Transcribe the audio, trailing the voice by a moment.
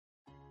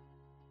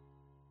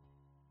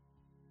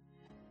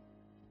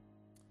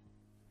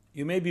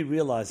You may be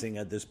realizing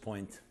at this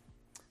point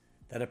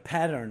that a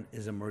pattern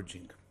is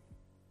emerging.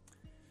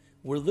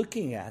 We're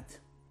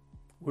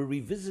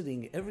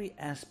revisiting every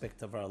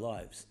aspect of our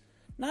lives,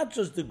 not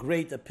just the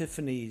great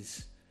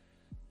epiphanies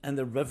and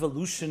the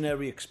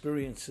revolutionary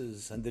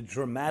experiences and the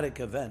dramatic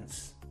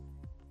events,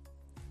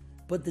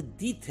 but the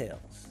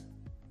details,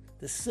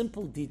 the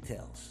simple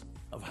details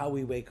of how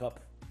we wake up,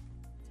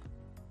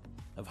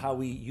 of how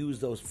we use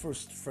those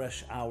first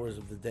fresh hours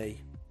of the day,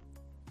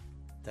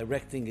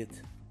 directing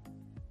it,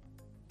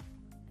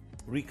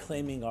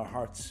 reclaiming our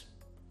hearts,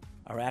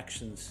 our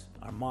actions,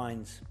 our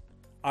minds,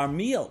 our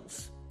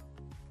meals.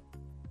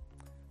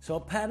 So a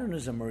pattern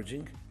is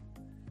emerging.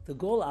 The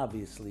goal,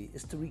 obviously,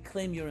 is to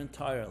reclaim your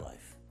entire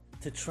life,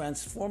 to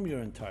transform your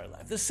entire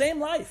life. The same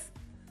life,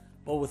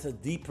 but with a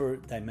deeper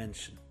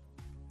dimension.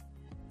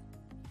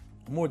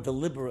 A more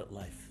deliberate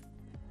life,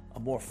 a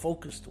more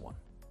focused one.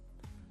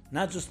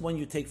 Not just one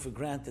you take for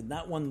granted,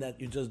 not one that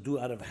you just do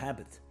out of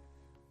habit,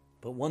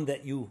 but one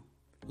that you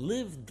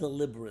live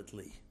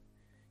deliberately.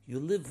 You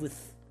live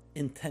with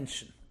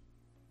intention.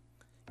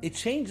 It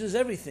changes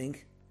everything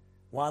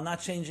while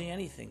not changing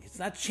anything. It's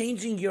not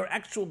changing your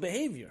actual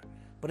behavior,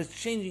 but it's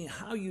changing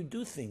how you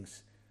do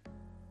things.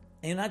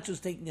 And you're not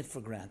just taking it for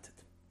granted.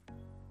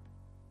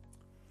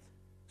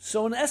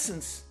 So in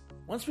essence,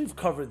 once we've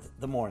covered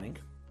the morning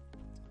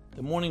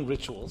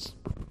rituals,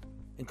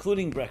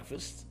 including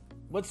breakfast,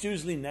 what's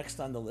usually next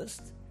on the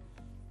list?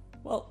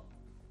 Well,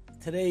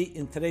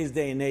 in today's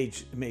day and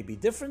age, it may be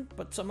different,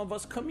 but some of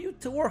us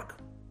commute to work,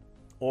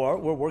 or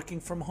we're working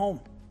from home.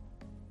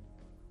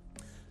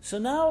 So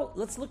now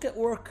let's look at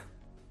work.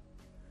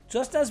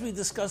 Just as we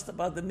discussed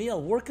about the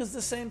meal, work is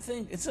the same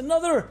thing. It's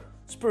another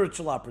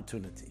spiritual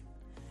opportunity.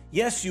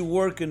 Yes, you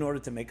work in order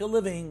to make a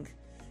living.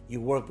 You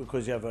work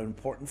because you have an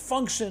important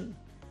function.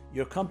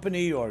 Your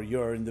company or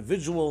your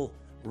individual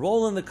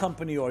role in the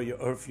company, or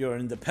if you're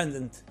an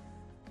independent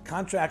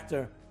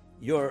contractor,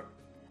 your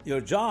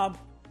job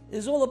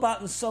is all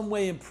about in some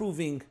way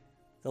improving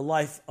the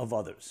life of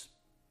others.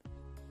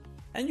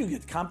 And you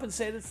get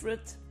compensated for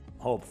it,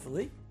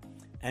 hopefully,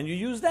 and you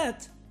use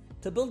that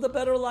to build a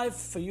better life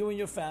for you and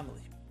your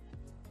family.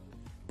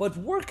 But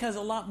work has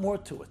a lot more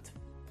to it.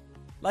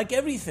 Like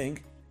everything,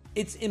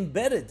 it's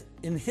embedded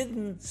in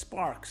hidden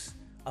sparks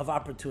of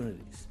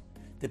opportunities.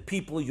 The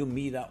people you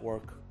meet at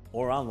work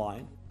or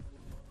online,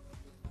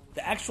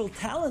 the actual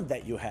talent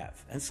that you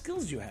have and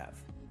skills you have.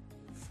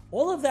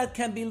 All of that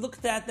can be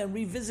looked at and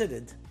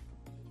revisited.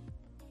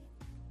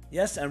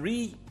 Yes, and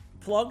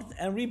replugged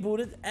and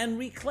rebooted and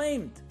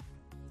reclaimed.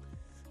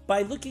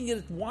 By looking at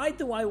it, why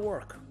do I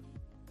work?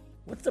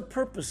 What's the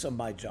purpose of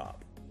my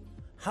job?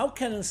 How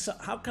can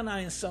I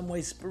in some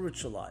way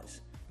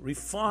spiritualize,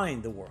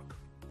 refine the work?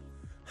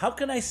 How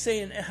can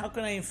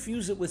I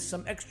infuse it with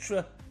some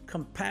extra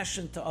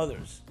compassion to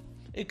others?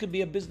 It could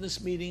be a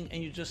business meeting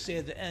and you just say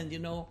at the end,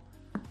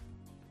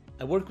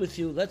 I work with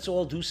you, let's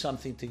all do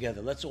something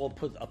together. Let's all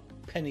put a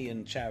penny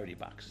in a charity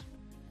box.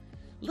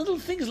 Little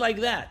things like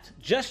that,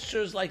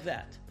 gestures like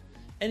that.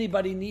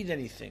 Anybody need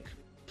anything,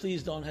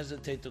 please don't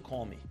hesitate to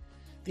call me.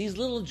 These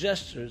little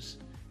gestures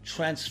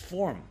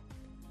transform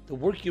the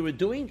work you were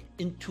doing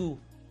into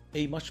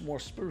a much more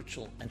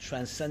spiritual and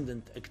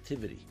transcendent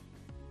activity.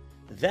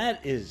 That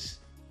is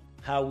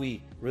how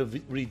we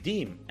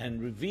redeem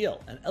and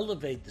reveal and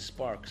elevate the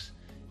sparks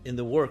in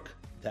the work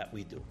that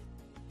we do.